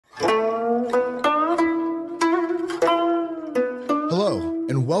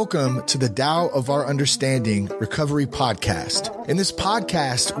Welcome to the Tao of Our Understanding Recovery Podcast. In this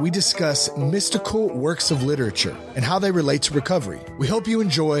podcast, we discuss mystical works of literature and how they relate to recovery. We hope you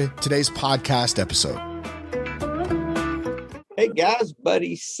enjoy today's podcast episode. Hey guys,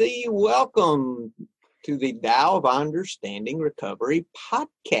 Buddy C, welcome to the Tao of Our Understanding Recovery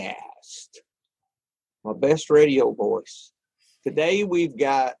Podcast. My best radio voice. Today we've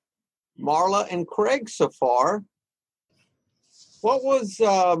got Marla and Craig so far. What was,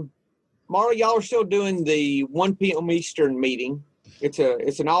 Marla, y'all are still doing the 1 p.m. Eastern meeting.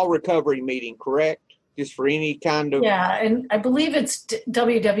 It's an all recovery meeting, correct? Just for any kind of... Yeah, and I believe it's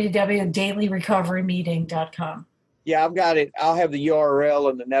www.dailyrecoverymeeting.com. Yeah, I've got it. I'll have the URL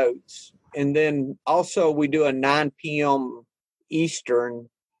in the notes. And then also we do a 9 p.m. Eastern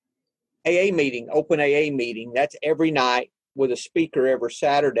AA meeting, open AA meeting. That's every night with a speaker every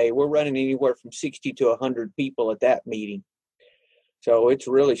Saturday. We're running anywhere from 60 to 100 people at that meeting. So it's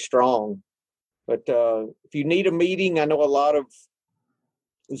really strong. But if you need a meeting, I know a lot of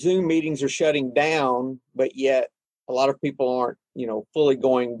Zoom meetings are shutting down, but yet a lot of people aren't, fully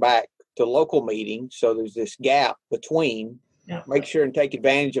going back to local meetings. So there's this gap between. Yeah. Make sure and take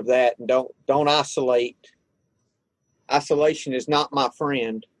advantage of that, and don't isolate. Isolation is not my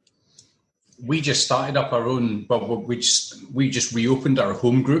friend. We just started up our own. Well, we just reopened our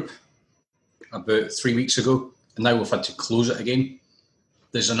home group about 3 weeks ago, and now we've had to close it again.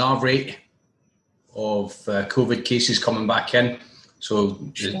 There's an R rate of COVID cases coming back in, so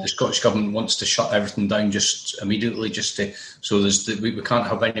the Scottish Government wants to shut everything down just immediately. So we can't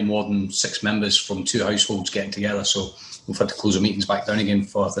have any more than 6 members from 2 households getting together. So we've had to close the meetings back down again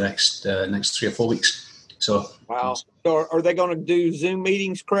for the next 3 or 4 weeks. So wow. So are they going to do Zoom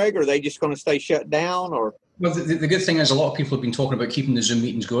meetings, Craig, or are they just going to stay shut down? Or well, the good thing is a lot of people have been talking about keeping the Zoom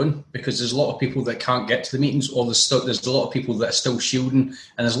meetings going, because there's a lot of people that can't get to the meetings, or there's a lot of people that are still shielding, and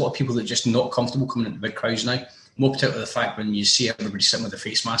there's a lot of people that are just not comfortable coming into big crowds now. More particularly the fact when you see everybody sitting with the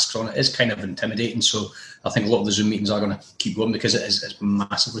face masks on, it is kind of intimidating. So I think a lot of the Zoom meetings are going to keep going because it's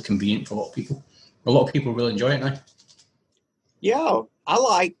massively convenient for a lot of people. A lot of people really enjoy it now. Yeah, I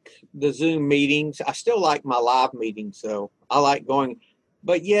like the Zoom meetings. I still like my live meetings, though. I like going,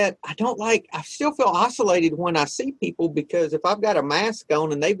 but yet I still feel isolated when I see people, because if I've got a mask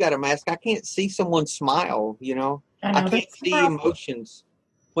on and they've got a mask, I can't see someone smile, I can't see emotions.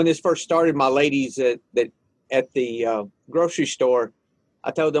 When this first started, my ladies at the grocery store, I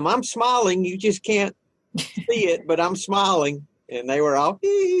told them, I'm smiling. You just can't see it, but I'm smiling. And they were all,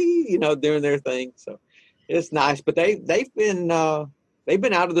 doing their thing. So it's nice. But they've been out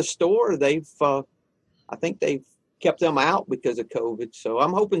of the store. I think they've kept them out because of COVID. So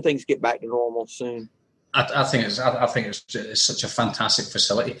I'm hoping things get back to normal soon. I think it's such a fantastic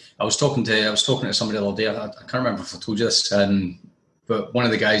facility. I was talking to somebody the other day. I can't remember if I told you this, but one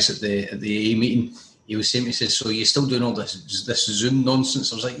of the guys at the AA meeting, he was saying, he says, so you're still doing all this Zoom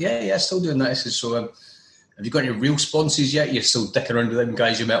nonsense? I was like, yeah, still doing that. He says, so have you got any real sponsors yet? You're still dicking around with them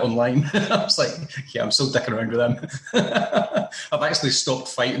guys you met online? I was like, yeah, I'm still dicking around with them. I've actually stopped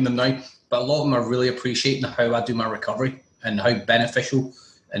fighting them now, but a lot of them are really appreciating how I do my recovery and how beneficial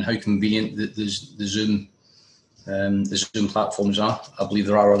and how convenient the Zoom platforms are. I believe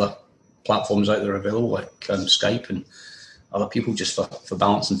there are other platforms out there available, like Skype and other people, just for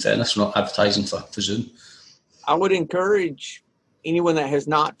balance and fitness. We're not advertising for Zoom. I would encourage anyone that has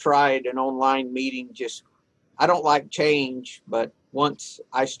not tried an online meeting, I don't like change, but once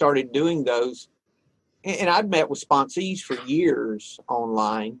I started doing those, and I'd met with sponsees for years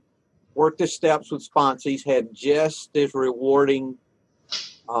online, worked the steps with sponsees, had just as rewarding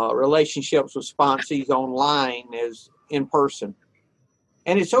relationships with sponsees online as in person.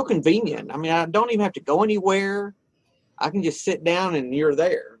 And it's so convenient. I mean, I don't even have to go anywhere. I can just sit down and you're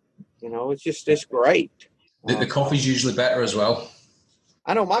there. It's great. The coffee's usually better as well.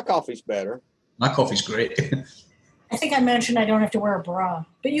 I know my coffee's better. My coffee's great. I think I mentioned I don't have to wear a bra,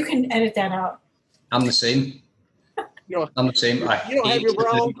 but you can edit that out. I'm the same. I'm the same. You don't have your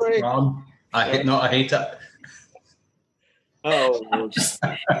bra on, Craig? I hate it. Oh.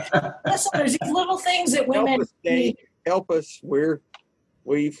 Listen, there's these little things that women need. Help us.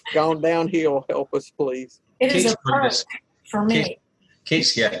 We've gone downhill. Help us, please. It is a perk for me.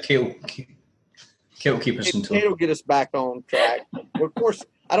 Kate's, yeah, Kate will keep us in touch. Kate will get us back on track. Of course,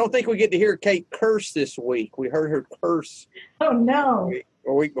 I don't think we get to hear Kate curse this week. We heard her curse. Oh, no.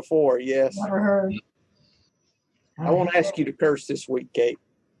 A week before, yes. Never heard. I won't ask you to curse this week, Kate.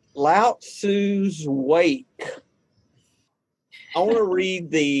 Lao Tzu's Wake. I want to read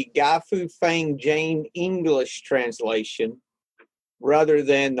the Guy Fu Fang Jane English translation rather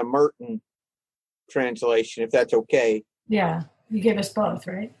than the Merton translation, if that's okay. Yeah. You gave us both,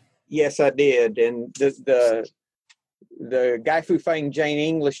 right? Yes, I did. And the Guy Fu Feng Jane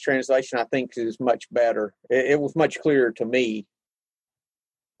English translation, I think, is much better. It was much clearer to me.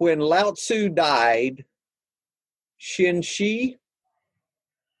 When Lao Tzu died, Xin Shi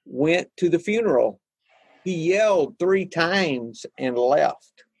went to the funeral. He yelled 3 times and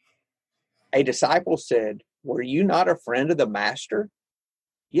left. A disciple said, "Were you not a friend of the master?"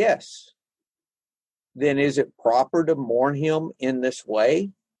 "Yes." "Then is it proper to mourn him in this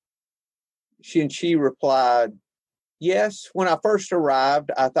way?" Xin Shi replied, "Yes, when I first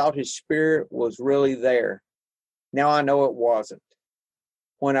arrived, I thought his spirit was really there. Now I know it wasn't.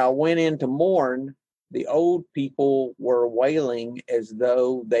 When I went in to mourn, the old people were wailing as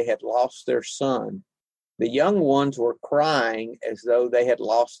though they had lost their son. The young ones were crying as though they had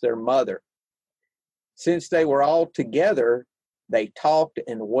lost their mother. Since they were all together, they talked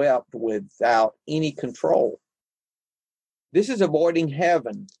and wept without any control. This is avoiding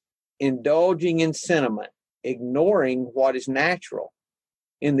heaven, indulging in sentiment, ignoring what is natural.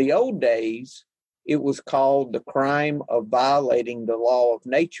 In the old days, it was called the crime of violating the law of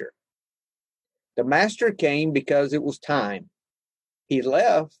nature. The master came because it was time. He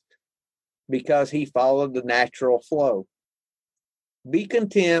left because he followed the natural flow. Be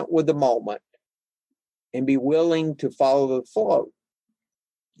content with the moment and be willing to follow the flow.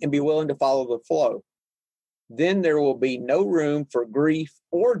 Then there will be no room for grief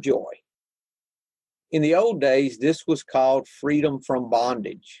or joy. In the old days, this was called freedom from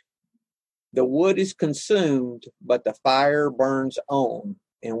bondage. The wood is consumed, but the fire burns on,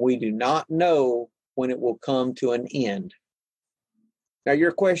 and we do not know when it will come to an end." Now,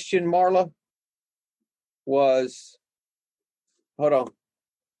 your question, Marla, was, hold on.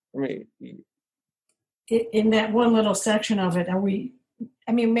 In that one little section of it,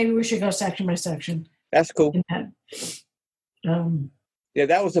 maybe we should go section by section. That's cool. Yeah,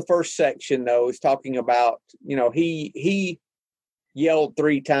 that was the first section, though. It's talking about, he yelled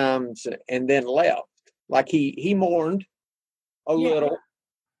 3 times and then left. Like he mourned a little.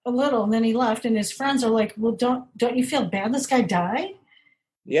 A little, and then he left, and his friends are like, "Well, don't you feel bad? This guy died?"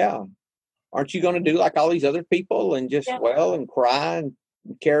 Yeah. Aren't you going to do like all these other people and just wail and cry and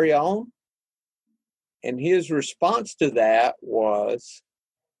carry on? And his response to that was,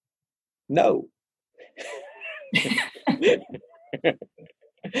 no.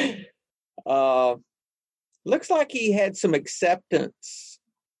 Looks like he had some acceptance.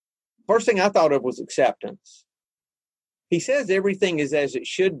 First thing I thought of was acceptance. He says everything is as it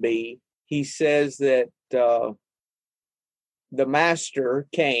should be. He says that the master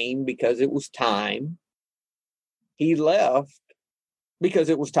came because it was time. He left because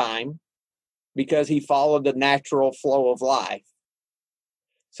it was time, because he followed the natural flow of life.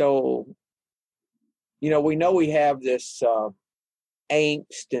 So, we know we have this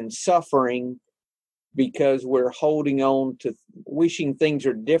angst and suffering because we're holding on to wishing things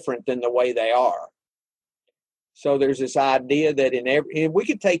are different than the way they are. So there's this idea that and we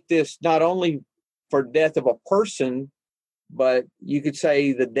could take this not only for death of a person, but you could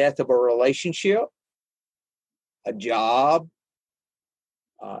say the death of a relationship, a job,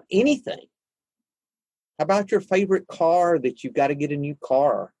 anything. How about your favorite car that you've got to get a new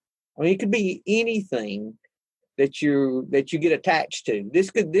car? I mean, it could be anything that you get attached to. This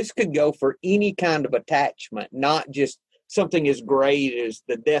could go for any kind of attachment, not just something as great as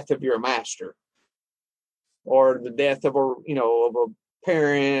the death of your master or the death of a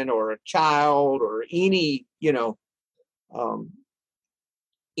parent or a child or any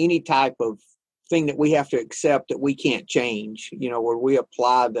type of thing that we have to accept that we can't change, where we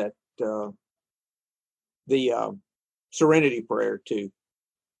apply that the serenity prayer to.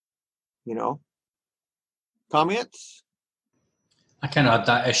 Comments? I kind of had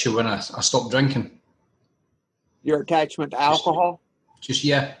that issue when I stopped drinking. Your attachment to alcohol?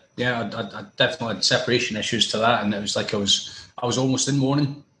 I definitely had separation issues to that, and it was like I was almost in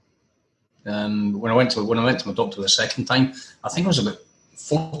mourning. When I went to my doctor the second time, I think I was about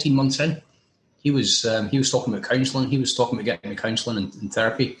 14 months in. He was talking about counselling. He was talking about getting me counselling and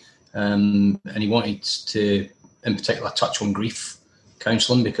therapy, and he wanted to, in particular, touch on grief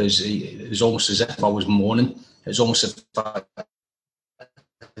counselling, because it was almost as if I was mourning. It was almost as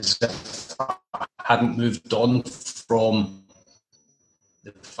if I hadn't moved on from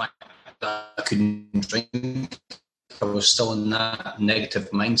the fact that I couldn't drink. I was still in that negative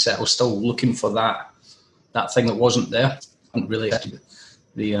mindset. I was still looking for that thing that wasn't there. I hadn't really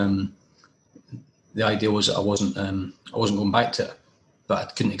the idea was that I wasn't going back to it, but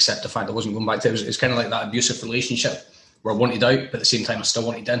I couldn't accept the fact I wasn't going back to it. It was kind of like that abusive relationship where I wanted out, but at the same time I still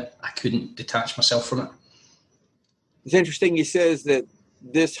wanted in. I couldn't detach myself from it. it's interesting. He says that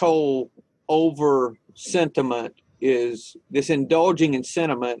this whole over sentiment is this indulging in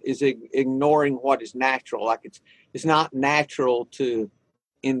sentiment is ignoring what is natural. Like it's not natural to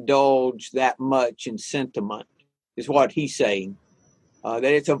indulge that much in sentiment, is what he's saying. That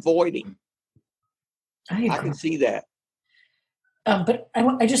it's avoiding. I can see that. But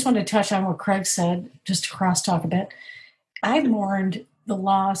I just want to touch on what Craig said, just to crosstalk a bit. I mourned the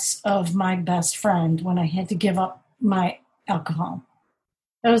loss of my best friend when I had to give up my alcohol.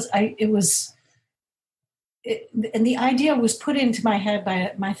 And the idea was put into my head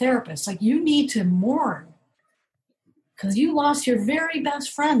by my therapist, like, you need to mourn because you lost your very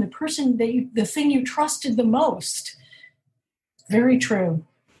best friend, the person the thing you trusted the most. Very true.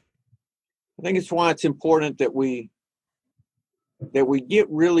 I think it's why it's important that we get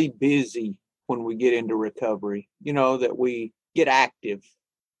really busy when we get into recovery, that we get active,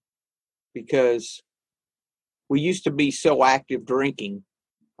 because we used to be so active drinking.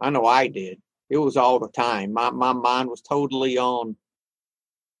 I know I did. It was all the time. My mind was totally on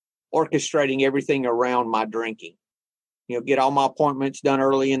orchestrating everything around my drinking. Get all my appointments done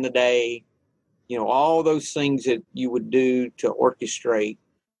early in the day, all those things that you would do to orchestrate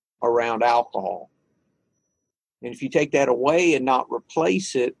around alcohol. And if you take that away and not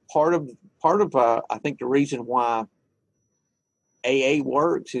replace it, part of I think the reason why AA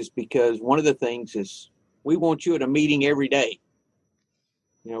works is because one of the things is we want you at a meeting every day.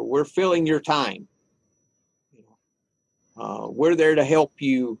 We're filling your time. We're there to help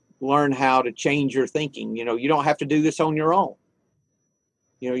you learn how to change your thinking. You don't have to do this on your own.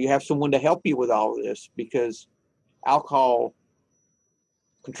 You have someone to help you with all of this, because alcohol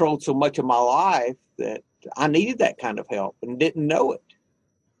controlled so much of my life that I needed that kind of help and didn't know it.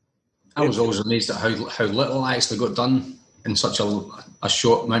 I was always amazed at how little I actually got done in such a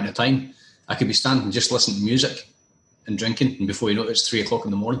short amount of time. I could be standing just listening to music and drinking, and before you know it, it's 3 o'clock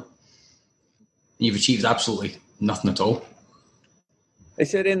in the morning. And you've achieved absolutely nothing at all. They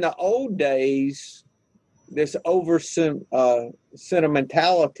said in the old days, this over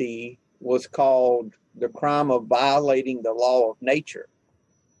sentimentality was called the crime of violating the law of nature.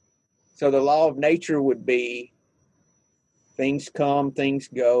 So the law of nature would be things come, things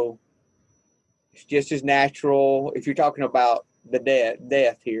go. It's just as natural. If you're talking about the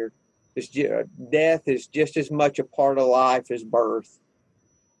death here, death is just as much a part of life as birth.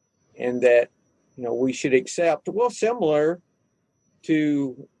 And that, we should accept, similar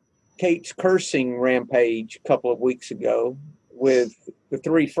to Kate's cursing rampage a couple of weeks ago with the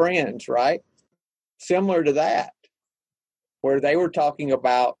 3 friends, right? Similar to that, where they were talking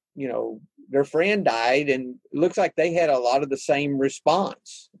about, their friend died, and it looks like they had a lot of the same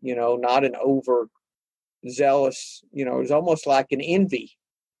response, not an overzealous, it was almost like an envy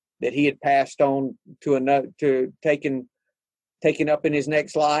that he had passed on to another, to taken up in his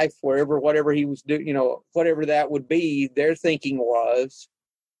next life, whatever he was doing, whatever that would be. Their thinking was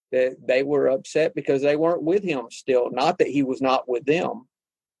that they were upset because they weren't with him still, not that he was not with them.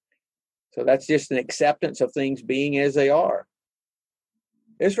 So that's just an acceptance of things being as they are.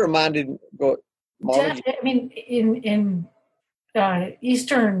 This reminded Marvin. I mean, in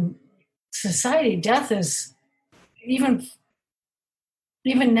Eastern society, death is even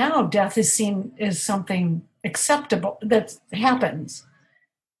now. Death is seen as something acceptable that happens.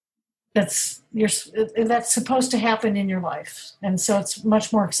 That's supposed to happen in your life, and so it's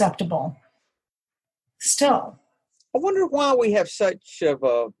much more acceptable. Still, I wonder why we have such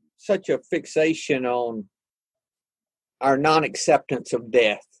a fixation on our non-acceptance of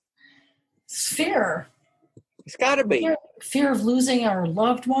death. It's fear. It's got to be fear of losing our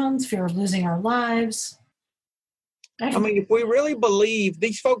loved ones, fear of losing our lives. I mean, if we really believe,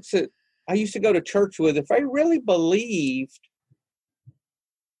 these folks that I used to go to church with, if they really believed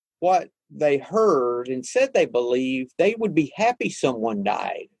what they heard and said they believed, they would be happy someone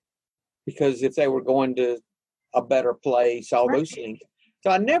died, because if they were going to a better place, all those things. So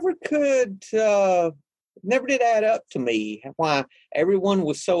I never did add up to me why everyone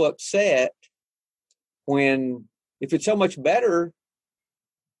was so upset when, if it's so much better,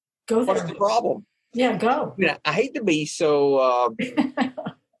 go there. What's the problem? Yeah, go. I hate to be so,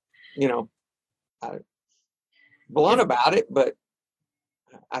 blunt about it, but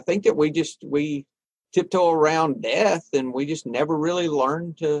I think that we tiptoe around death, and we just never really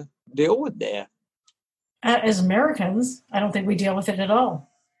learn to deal with death. As Americans, I don't think we deal with it at all.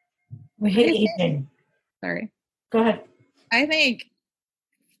 We hate aging. Sorry. Go ahead. I think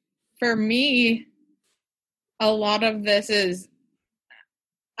for me, a lot of this is,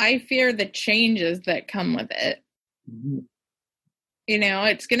 I fear the changes that come with it. Mm-hmm.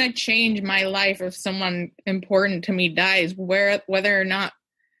 it's going to change my life if someone important to me dies, whether or not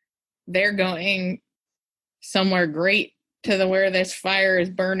they're going somewhere great to where this fire is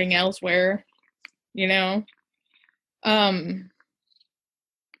burning elsewhere, And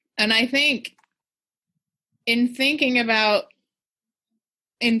I think in thinking about,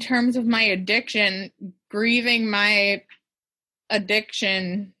 in terms of my addiction, grieving my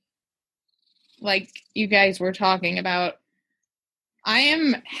addiction, like you guys were talking about, I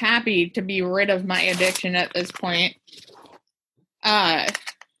am happy to be rid of my addiction at this point.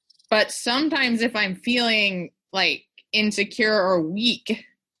 But sometimes if I'm feeling like insecure or weak,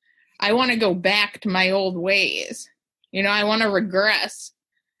 I want to go back to my old ways. I want to regress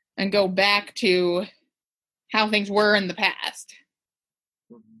and go back to how things were in the past.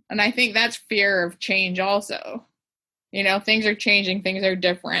 And I think that's fear of change also. Things are changing, things are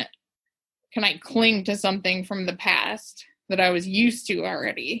different. Can I cling to something from the past that I was used to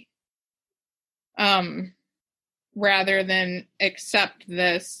already? Rather than accept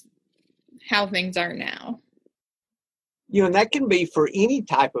this, how things are now. And that can be for any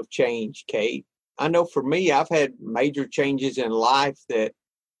type of change, Kate. I know for me, I've had major changes in life that,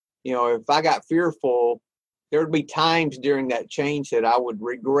 if I got fearful, there would be times during that change that I would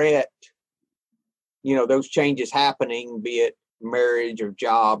regret, those changes happening, be it marriage or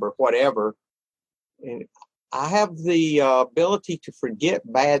job or whatever. And I have the ability to forget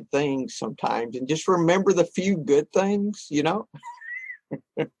bad things sometimes and just remember the few good things,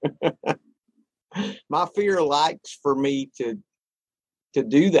 My fear likes for me to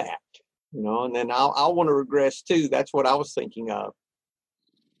do that, and then I'll want to regress too. That's what I was thinking of.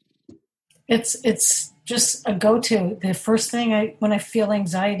 It's just a go-to. The first thing when I feel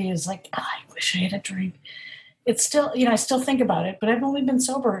anxiety is like, I wish I had a drink. It's still, I still think about it, but I've only been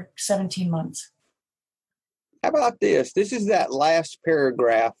sober 17 months. How about this? This is that last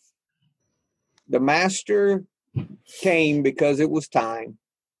paragraph. The master came because it was time.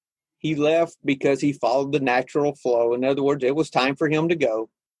 He left because he followed the natural flow. In other words, it was time for him to go.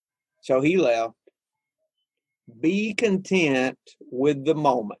 So he left. Be content with the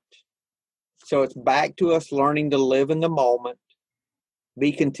moment. So it's back to us learning to live in the moment.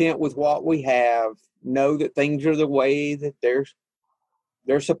 Be content with what we have. Know that things are the way that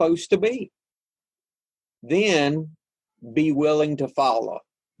they're supposed to be. Then be willing to follow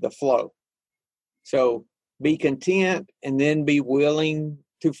the flow. So be content and then be willing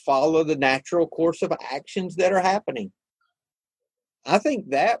to follow the natural course of actions that are happening. I think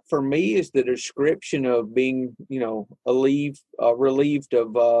that for me is the description of being, relieved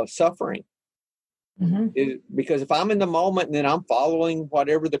of suffering. Mm-hmm. Because if I'm in the moment and then I'm following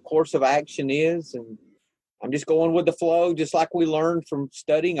whatever the course of action is, and I'm just going with the flow, just like we learned from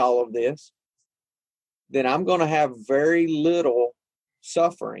studying all of this, then I'm going to have very little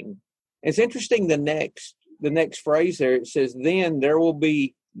suffering. It's interesting, the next phrase there, it says, then there will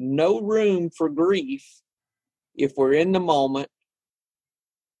be no room for grief if we're in the moment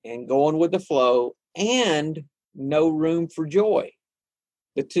and going with the flow, and no room for joy.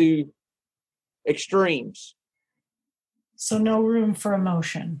 The two extremes. So no room for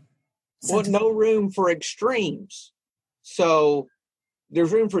emotion. Well, no room for extremes. So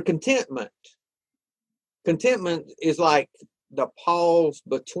there's room for contentment. Contentment is like the pause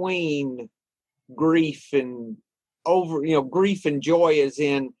between grief and grief and joy, is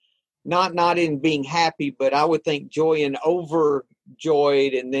in not in being happy, but I would think joy and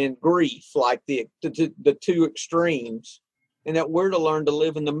overjoyed, and then grief, like the two extremes, and that we're to learn to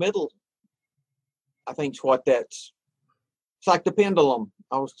live in the middle. I think it's what it's like the pendulum.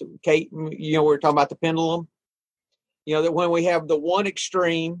 Kate, we were talking about the pendulum. That when we have the one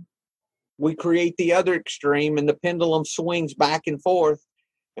extreme, we create the other extreme, and the pendulum swings back and forth,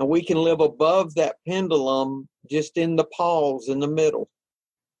 and we can live above that pendulum, just in the pause in the middle,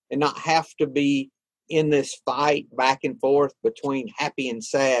 and not have to be in this fight back and forth between happy and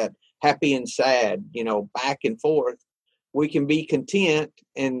sad, back and forth. We can be content.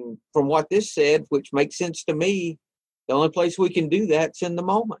 And from what this said, which makes sense to me, the only place we can do that's in the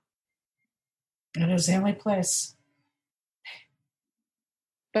moment. It is the only place.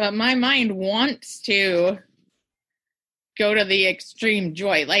 But my mind wants to go to the extreme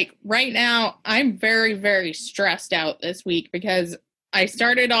joy. Like right now, I'm very, very stressed out this week because I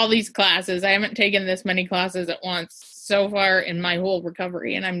started all these classes. I haven't taken this many classes at once so far in my whole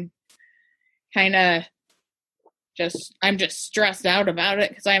recovery. And I'm just stressed out about it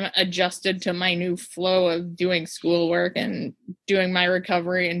because I haven't adjusted to my new flow of doing schoolwork and doing my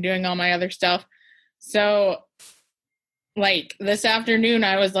recovery and doing all my other stuff. So like this afternoon,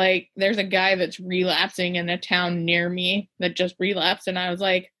 I was like, there's a guy that's relapsing in a town near me that just relapsed. And I was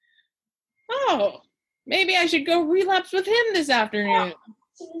like, oh, maybe I should go relapse with him this afternoon.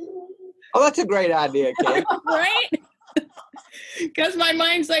 Oh, that's a great idea, Kate. Right? Because my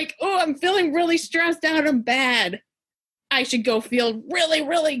mind's like, oh, I'm feeling really stressed out and bad. I should go feel really,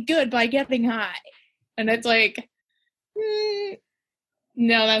 really good by getting high. And it's like,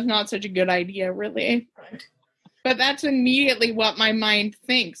 no, that's not such a good idea, really. Right. But that's immediately what my mind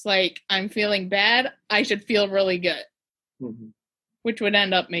thinks. Like, I'm feeling bad. I should feel really good. Mm-hmm. Which would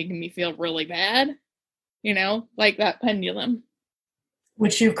end up making me feel really bad. You know, like that pendulum.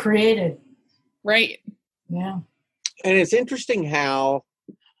 Which you created. Right. Yeah. And it's interesting how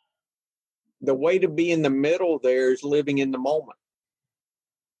the way to be in the middle there is living in the moment.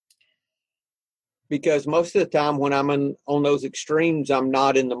 Because most of the time when I'm on those extremes, I'm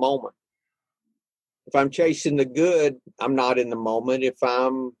not in the moment. If I'm chasing the good, I'm not in the moment. If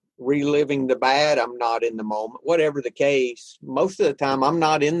I'm reliving the bad, I'm not in the moment. Whatever the case, most of the time, I'm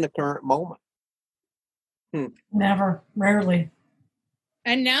not in the current moment. Never, rarely.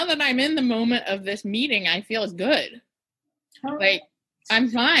 And now that I'm in the moment of this meeting, I feel good. Oh. Like, I'm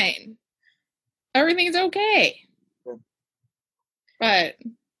fine. Everything's okay. But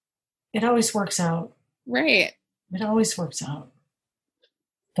It always works out. right. It always works out.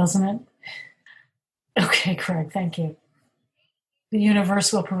 Doesn't it? Okay, Craig, thank you. The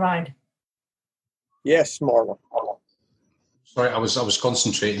universe will provide. Yes, Marla. Sorry, I was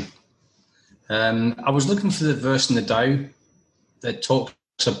concentrating. I was looking for the verse in the Tao that talks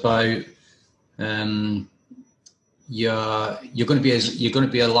about you're going to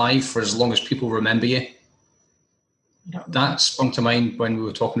be alive for as long as people remember you. That sprung to mind when we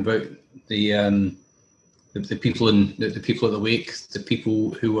were talking about the people in the people of the wake, the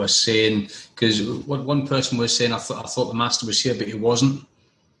people who were saying, because what one person was saying, I thought the master was here, but he wasn't.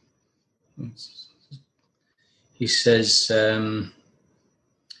 He says,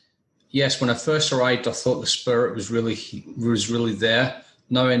 yes, when I first arrived, I thought the spirit was really there.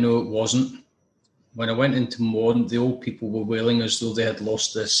 Now I know it wasn't. When I went into Morn, the old people were wailing as though they had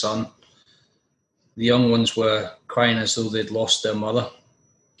lost their son. The young ones were crying as though they'd lost their mother.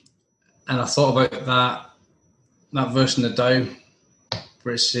 And I thought about that verse in the Tao,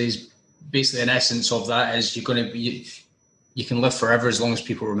 where it says, basically, an essence of that is you can live forever as long as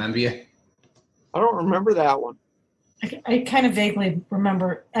people remember you. I don't remember that one. I kind of vaguely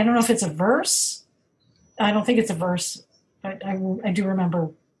remember. I don't know if it's a verse. I don't think it's a verse, but I do remember.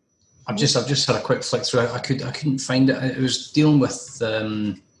 I've just had a quick flick through. I couldn't find it. It was dealing with.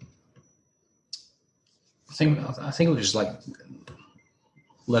 I think it was like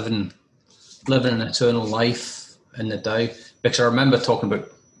living an eternal life in the Tao, because I remember talking about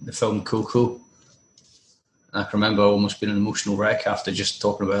the film Coco. I can remember almost being an emotional wreck after just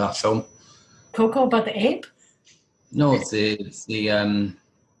talking about that film. Coco, about the ape? No, it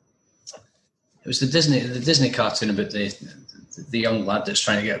was the Disney cartoon about the young lad that's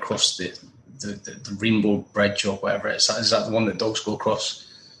trying to get across the Rainbow Bridge or whatever it is. Is that the one that dogs go across?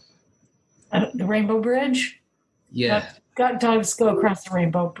 The Rainbow Bridge? Yeah. Got dogs go across the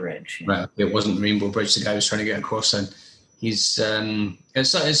Rainbow Bridge. Right. It wasn't the Rainbow Bridge the guy was trying to get across, and he's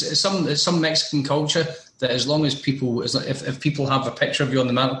it's some Mexican culture that as long as people, if people have a picture of you on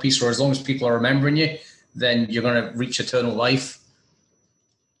the mantelpiece, or as long as people are remembering you, then you're going to reach eternal life.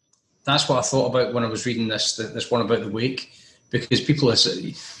 That's what I thought about when I was reading this one about the wake, because people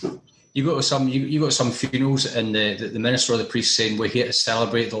you go to some funerals and the minister or the priest saying we're here to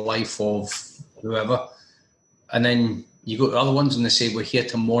celebrate the life of whoever, and then you go to other ones and they say we're here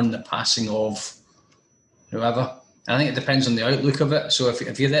to mourn the passing of whoever. And I think it depends on the outlook of it. So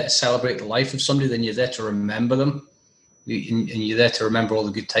if you're there to celebrate the life of somebody, then you're there to remember them, and you're there to remember all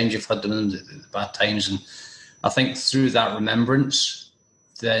the good times you've had them and the bad times. And I think through that remembrance,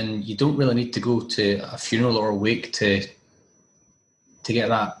 then you don't really need to go to a funeral or a wake to get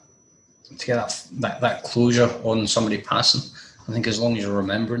that closure on somebody passing. I think as long as you're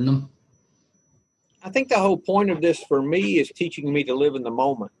remembering them. I think the whole point of this for me is teaching me to live in the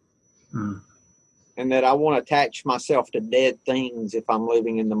moment. And that I won't attach myself to dead things if I'm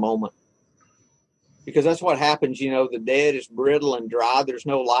living in the moment. Because that's what happens, the dead is brittle and dry. There's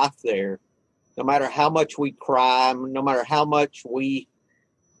no life there. No matter how much we cry, no matter how much we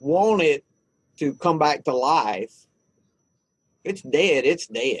want it to come back to life, it's dead. It's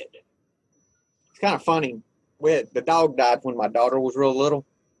dead. It's kind of funny. The dog died when my daughter was real little.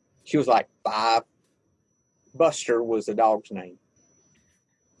 She was like 5. Buster was the dog's name.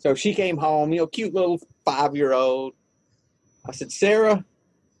 So she came home, cute little 5-year-old. I said, Sarah,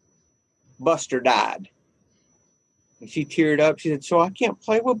 Buster died. And she teared up. She said, so I can't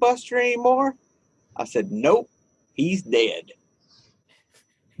play with Buster anymore? I said, nope, he's dead.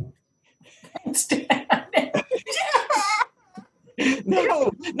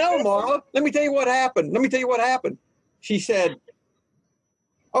 No, Mara. Let me tell you what happened. She said,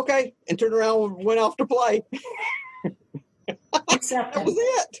 okay, and turned around and went off to play. Acceptance. That was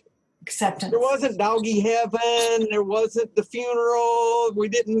it. Acceptance. There wasn't doggy heaven. There wasn't the funeral. We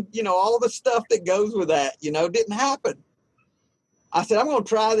didn't, all the stuff that goes with that, didn't happen. I said, I'm going to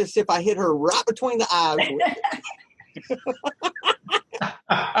try this if I hit her right between the eyes with it.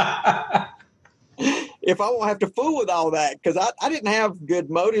 If I won't have to fool with all that, because I didn't have good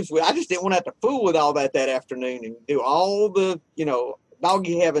motives with. I just didn't want to have to fool with all that afternoon and do all the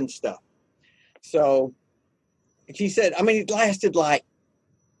doggy heaven stuff. So she said, it lasted like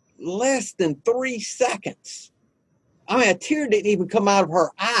less than 3 seconds. A tear didn't even come out of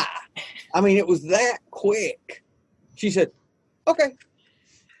her eye. It was that quick. She said, okay.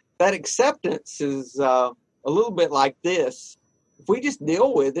 That acceptance is a little bit like this. If we just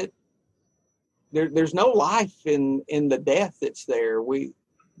deal with it, there's no life in the death that's there.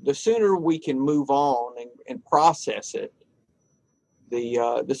 The sooner we can move on and process it,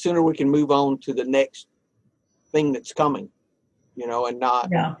 the sooner we can move on to the next thing that's coming, and not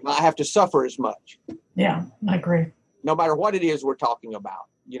have to suffer as much. Yeah, I agree. No matter what it is we're talking about,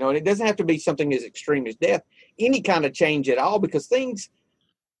 and it doesn't have to be something as extreme as death, any kind of change at all, because things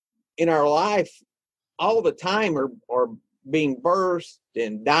in our life all the time are being birthed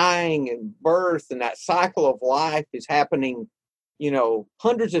and dying and birth, and that cycle of life is happening,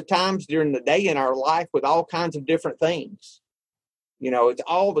 hundreds of times during the day in our life with all kinds of different things. It's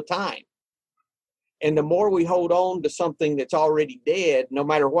all the time. And the more we hold on to something that's already dead, no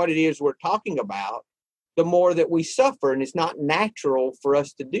matter what it is we're talking about, the more that we suffer. And it's not natural for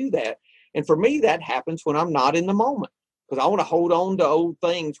us to do that. And for me, that happens when I'm not in the moment, because I want to hold on to old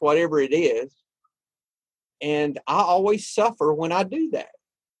things, whatever it is. And I always suffer when I do that.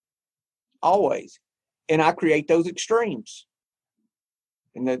 Always. And I create those extremes.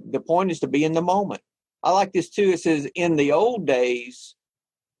 And the point is to be in the moment. I like this too. It says, in the old days,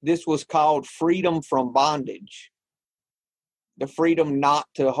 this was called freedom from bondage. The freedom not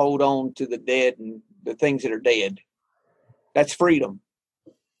to hold on to the dead and the things that are dead. That's freedom.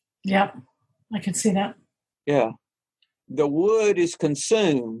 Yep, I can see that. Yeah. The wood is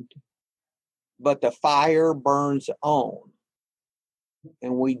consumed, but the fire burns on.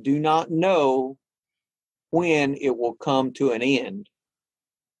 And we do not know when it will come to an end.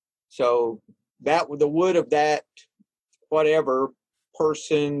 So that the wood of that, whatever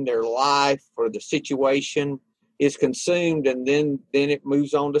person, their life, or the situation is consumed, and then it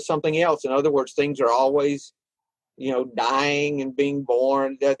moves on to something else. In other words, things are always, dying and being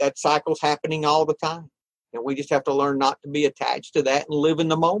born. That cycle's happening all the time. And we just have to learn not to be attached to that and live in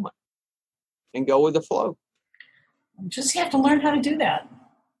the moment and go with the flow. Just have to learn how to do that.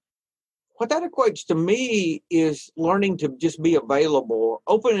 What that equates to me is learning to just be available,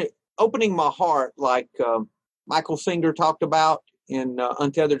 opening my heart, like Michael Singer talked about in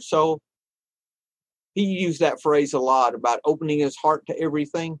Untethered Soul. He used that phrase a lot about opening his heart to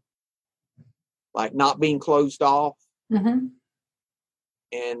everything, like not being closed off. Mm-hmm.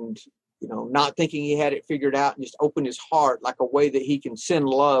 And, not thinking he had it figured out, and just open his heart like a way that he can send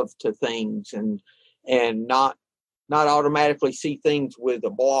love to things and not automatically see things with a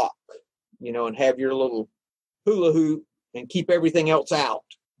block, and have your little hula hoop and keep everything else out,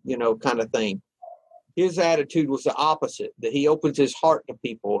 kind of thing. His attitude was the opposite, that he opens his heart to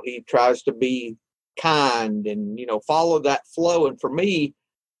people. He tries to be kind and, follow that flow. And for me,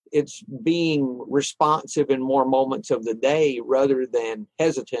 it's being responsive in more moments of the day rather than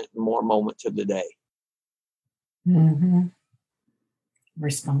hesitant in more moments of the day. Mm-hmm.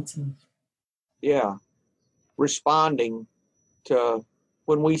 Responsive. Yeah. Responding to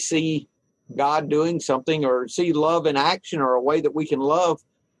when we see God doing something or see love in action or a way that we can love,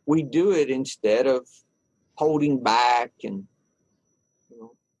 we do it instead of holding back and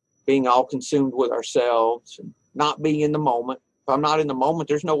being all consumed with ourselves and not being in the moment. If I'm not in the moment,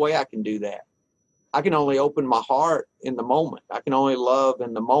 there's no way I can do that. I can only open my heart in the moment. I can only love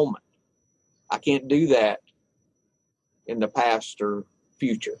in the moment. I can't do that in the past or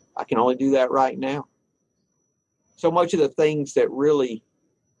future. I can only do that right now. So much of the things that really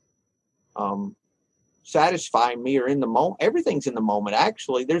satisfy me are in the moment. Everything's in the moment,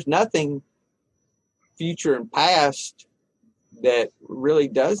 actually. There's nothing future and past that really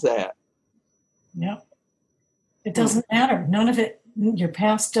does that. Yeah. It doesn't matter. None of it, your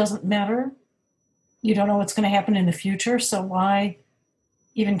past doesn't matter. You don't know what's going to happen in the future, so why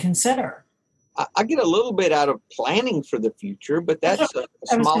even consider? I get a little bit out of planning for the future, but that's a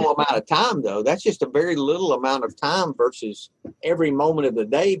small amount of time, though. That's just a very little amount of time versus every moment of the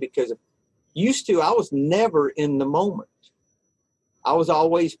day, because used to, I was never in the moment. I was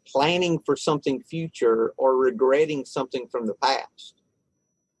always planning for something future or regretting something from the past.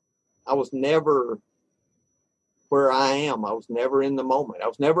 I was never where I am. I was never in the moment. I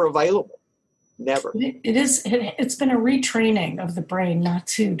was never available. Never. It's been a retraining of the brain not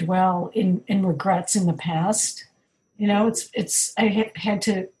to dwell in regrets in the past. I had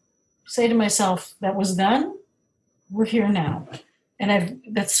to say to myself, that was then, we're here now. And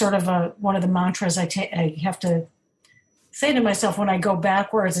that's sort of one of the mantras I have to say to myself when I go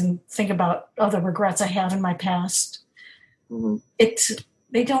backwards and think about other regrets I have in my past. Mm-hmm.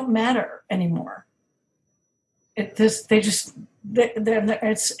 They don't matter anymore. It's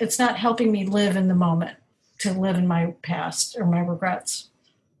not helping me live in the moment, to live in my past or my regrets.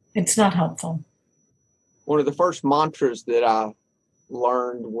 It's not helpful. One of the first mantras that I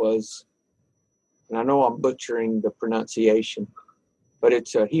learned was, and I know I'm butchering the pronunciation, but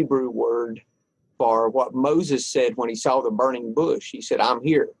it's a Hebrew word for what Moses said when he saw the burning bush. He said, "I'm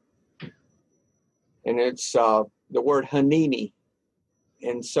here." And it's the word Hanini.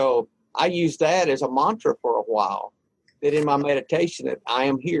 And so I used that as a mantra for a while, that in my meditation, that I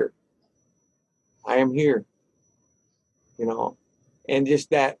am here. I am here. And just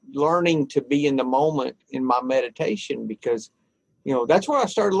that learning to be in the moment in my meditation, because, that's where I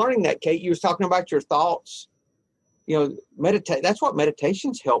started learning that, Kate. You was talking about your thoughts. Meditate. That's what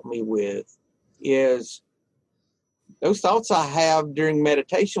meditations help me with, is those thoughts I have during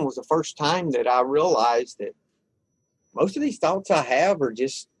meditation was the first time that I realized that most of these thoughts I have are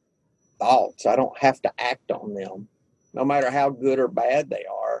just thoughts. I don't have to act on them, no matter how good or bad they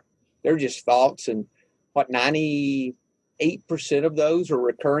are. They're just thoughts. And 98% of those are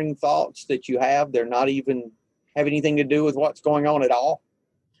recurring thoughts that you have. They're not even have anything to do with what's going on at all.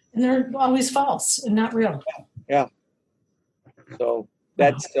 And they're always false and not real. Yeah. So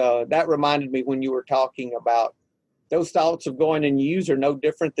that reminded me when you were talking about those thoughts of going and use are no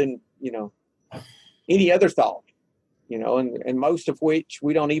different than, any other thought, and most of which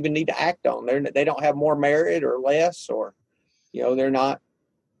we don't even need to act on. They don't have more merit or less, or, they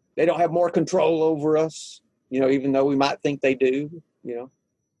don't have more control over us, even though we might think they do,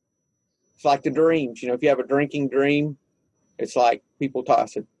 It's like the dreams, if you have a drinking dream, it's like people talk, I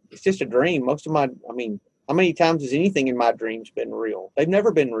said, it's just a dream. Most of how many times has anything in my dreams been real? They've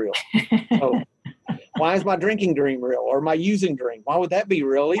never been real. So why is my drinking dream real, or my using dream? Why would that be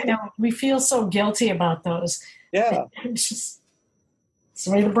real either? We feel so guilty about those. Yeah. It's just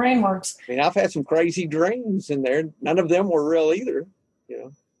the way the brain works. I've had some crazy dreams in there. None of them were real either.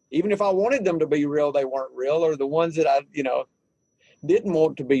 Even if I wanted them to be real, they weren't real. Or the ones that I, didn't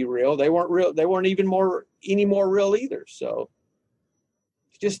want to be real, they weren't real. They weren't any more real either. So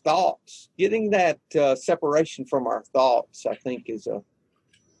it's just thoughts. Getting that separation from our thoughts, I think, is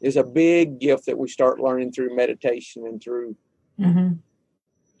a big gift that we start learning through meditation and through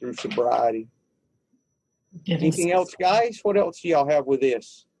sobriety. Anything else, guys? What else do y'all have with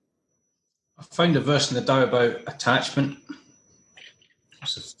this? I found a verse in the Tao about attachment.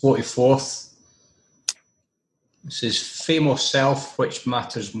 It's the 44th. It says, fame or self, which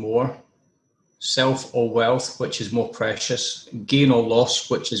matters more? Self or wealth, which is more precious? Gain or loss,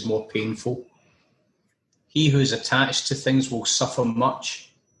 which is more painful? He who is attached to things will suffer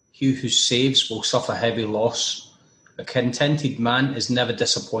much. He who saves will suffer heavy loss. A contented man is never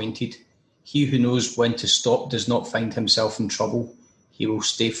disappointed. He who knows when to stop does not find himself in trouble. He will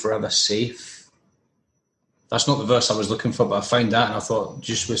stay forever safe. That's not the verse I was looking for, but I found that and I thought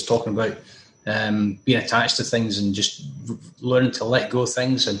just was talking about being attached to things and just learning to let go of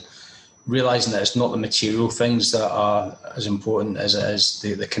things and realising that it's not the material things that are as important as it is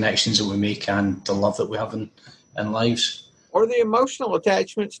the connections that we make and the love that we have in lives. Or the emotional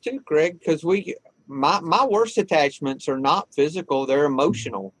attachments too, Craig, because my worst attachments are not physical, they're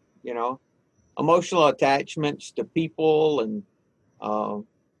emotional, emotional attachments to people and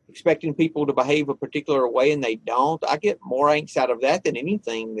expecting people to behave a particular way and they don't. I get more angst out of that than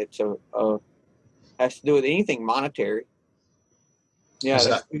anything that's has to do with anything monetary. Yeah,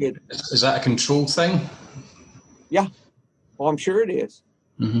 that's good. Is that a control thing? Yeah. Well, I'm sure it is.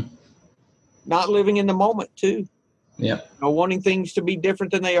 Mm-hmm. Not living in the moment too. Yeah. Wanting things to be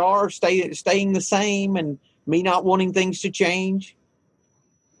different than they are, staying the same, and me not wanting things to change.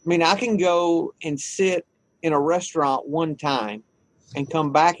 I can go and sit in a restaurant one time and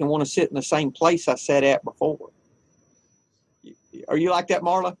come back and want to sit in the same place I sat at before. Are you like that,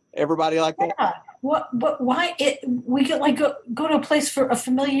 Marla? Everybody like that? why we get like go to a place for a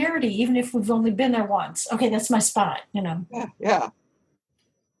familiarity, even if we've only been there once. Okay, that's my spot, Yeah.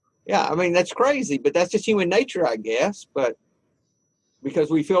 I mean, that's crazy, but that's just human nature, I guess. But because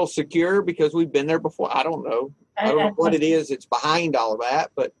we feel secure because we've been there before, I don't know. I don't know what it is that's behind all of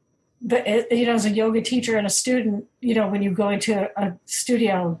that, but as a yoga teacher and a student, when you go into a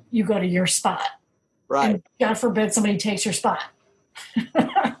studio, you go to your spot. Right. And God forbid somebody takes your spot.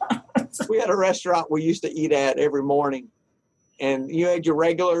 We had a restaurant we used to eat at every morning, and you had your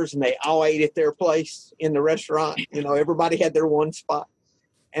regulars, and they all ate at their place in the restaurant. Everybody had their one spot.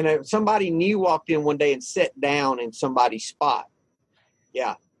 And somebody new walked in one day and sat down in somebody's spot.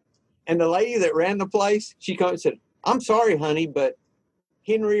 Yeah. And the lady that ran the place, she came and said, "I'm sorry, honey, but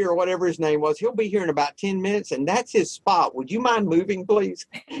Henry or whatever his name was, he'll be here in about 10 minutes, and that's his spot. Would you mind moving, please?"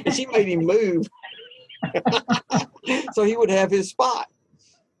 And she made him move so he would have his spot.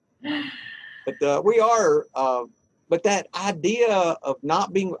 But but that idea of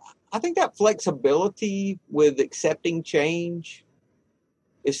not being, I think that flexibility with accepting change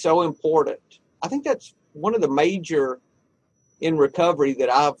is so important. I think that's one of the major in recovery one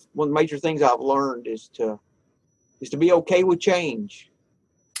of the major things I've learned is to be okay with change.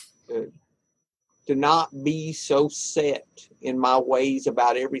 To not be so set in my ways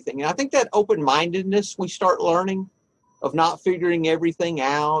about everything. And I think that open-mindedness we start learning of not figuring everything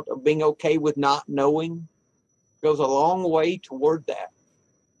out, of being okay with not knowing, goes a long way toward that.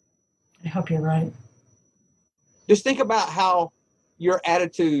 I hope you're right. Just think about how your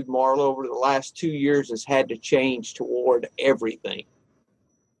attitude, Marla, over the last 2 years has had to change toward everything.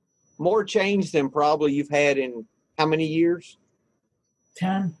 More change than probably you've had in how many years?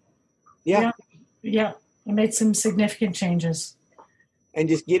 10. Yeah. I made some significant changes. And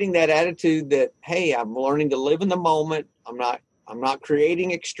just getting that attitude that, hey, I'm learning to live in the moment. I'm not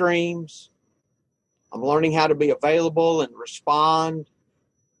creating extremes. I'm learning how to be available and respond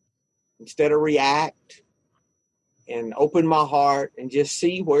instead of react, and open my heart and just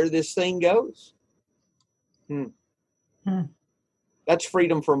see where this thing goes. That's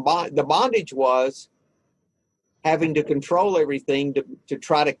freedom from bondage. The bondage was having to control everything to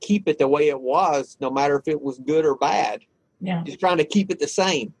try to keep it the way it was, no matter if it was good or bad. Yeah. Just trying to keep it the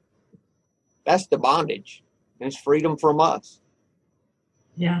same. That's the bondage. And it's freedom from us.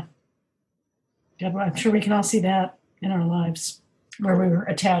 Yeah. I'm sure we can all see that in our lives, where we were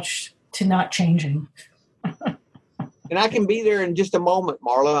attached to not changing. And I can be there in just a moment,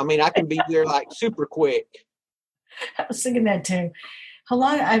 Marla. I mean, I can be there like super quick. I was thinking that too.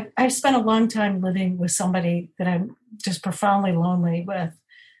 I've spent a long time living with somebody that I'm just profoundly lonely with.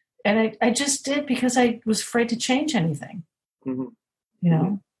 And I just did because I was afraid to change anything.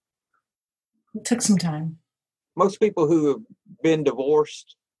 Mm-hmm. It took some time. Most people who have been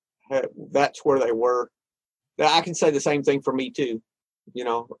divorced, that's where they were. I can say the same thing for me too,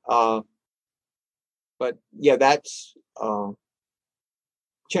 but yeah, that's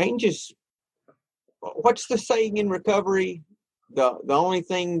change is, what's the saying in recovery? The only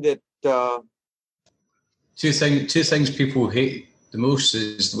thing that two things people hate the most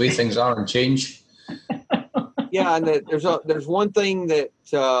is the way things are and change. Yeah, and there's one thing that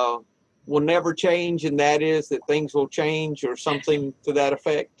will never change, and that is that things will change, or something to that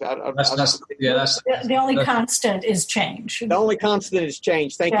effect. The only constant is change. The only constant is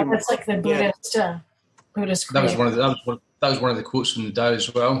change. Thank you. That's like the Buddhist. That was one of the quotes from the Tao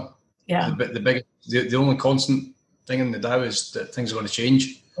as well. Yeah. The only constant thing in the Tao is that things are going to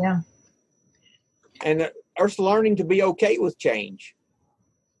change. Yeah. And us learning to be okay with change,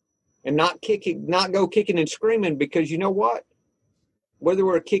 and not go kicking and screaming, because you know what? Whether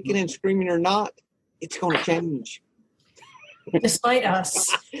we're kicking and screaming or not, it's going to change. Despite us.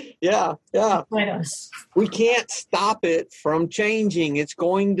 Yeah. Despite us. We can't stop it from changing. It's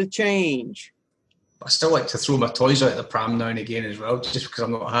going to change. I still like to throw my toys out the pram now and again as well, just because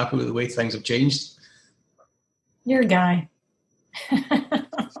I'm not happy with the way things have changed. You're a guy.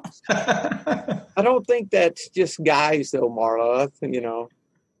 I don't think that's just guys, though, Marla.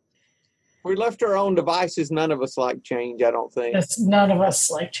 We left our own devices. None of us like change, I don't think. None of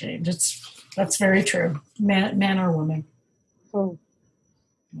us like change. That's very true. Man or woman. Oh.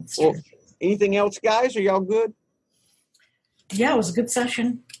 That's true. Anything else, guys? Are y'all good? Yeah, it was a good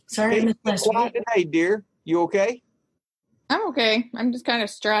session. Sorry I missed last week. Quiet today, dear. You okay? I'm okay. I'm just kind of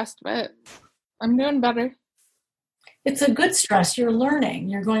stressed, but I'm doing better. It's a good stress. You're learning.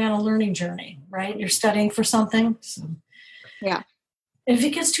 You're going on a learning journey, right? You're studying for something. So. Yeah. If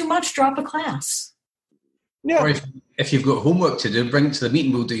it gets too much, drop a class. Yeah. Or if you've got homework to do, bring it to the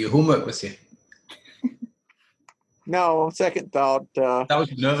meeting. We'll do your homework with you. No, second thought. That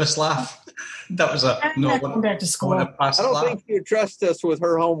was a nervous laugh. That was I'm not going back to school. I don't think you trust us with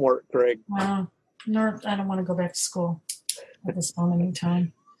her homework, Craig. No, I don't want to go back to school at this moment in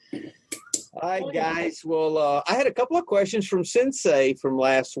time. All right, guys. Well, I had a couple of questions from Sensei from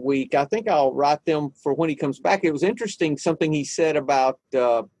last week. I think I'll write them for when he comes back. It was interesting, something he said about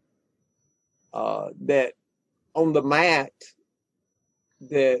that on the mat,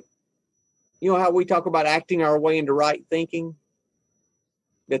 that, you know, how we talk about acting our way into right thinking,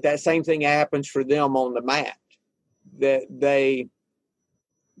 that same thing happens for them on the mat, that they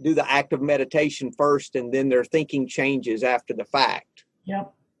do the act of meditation first and then their thinking changes after the fact.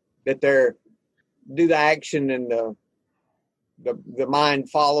 Yep. That they're do the action and the mind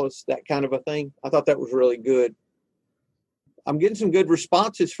follows, that kind of a thing. I thought that was really good. I'm getting some good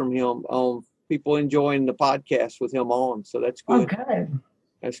responses from him on people enjoying the podcast with him on, so that's good. Oh, good.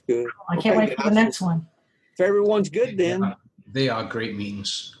 That's good. I can't wait for the next one. If everyone's good, then. Yeah, they are great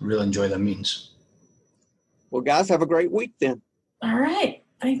meetings. Really enjoy their meetings. Well, guys, have a great week then. All right.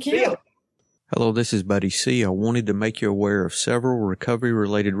 Thank you. Yeah. Hello, this is Buddy C. I wanted to make you aware of several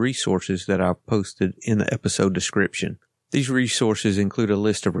recovery-related resources that I've posted in the episode description. These resources include a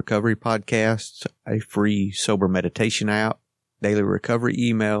list of recovery podcasts, a free sober meditation app, daily recovery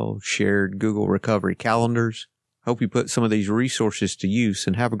email, shared Google recovery calendars. Hope you put some of these resources to use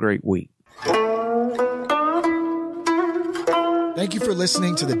and have a great week. Thank you for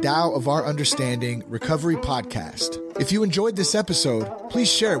listening to the Tao of Our Understanding Recovery Podcast. If you enjoyed this episode,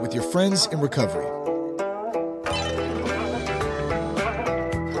 please share it with your friends in recovery.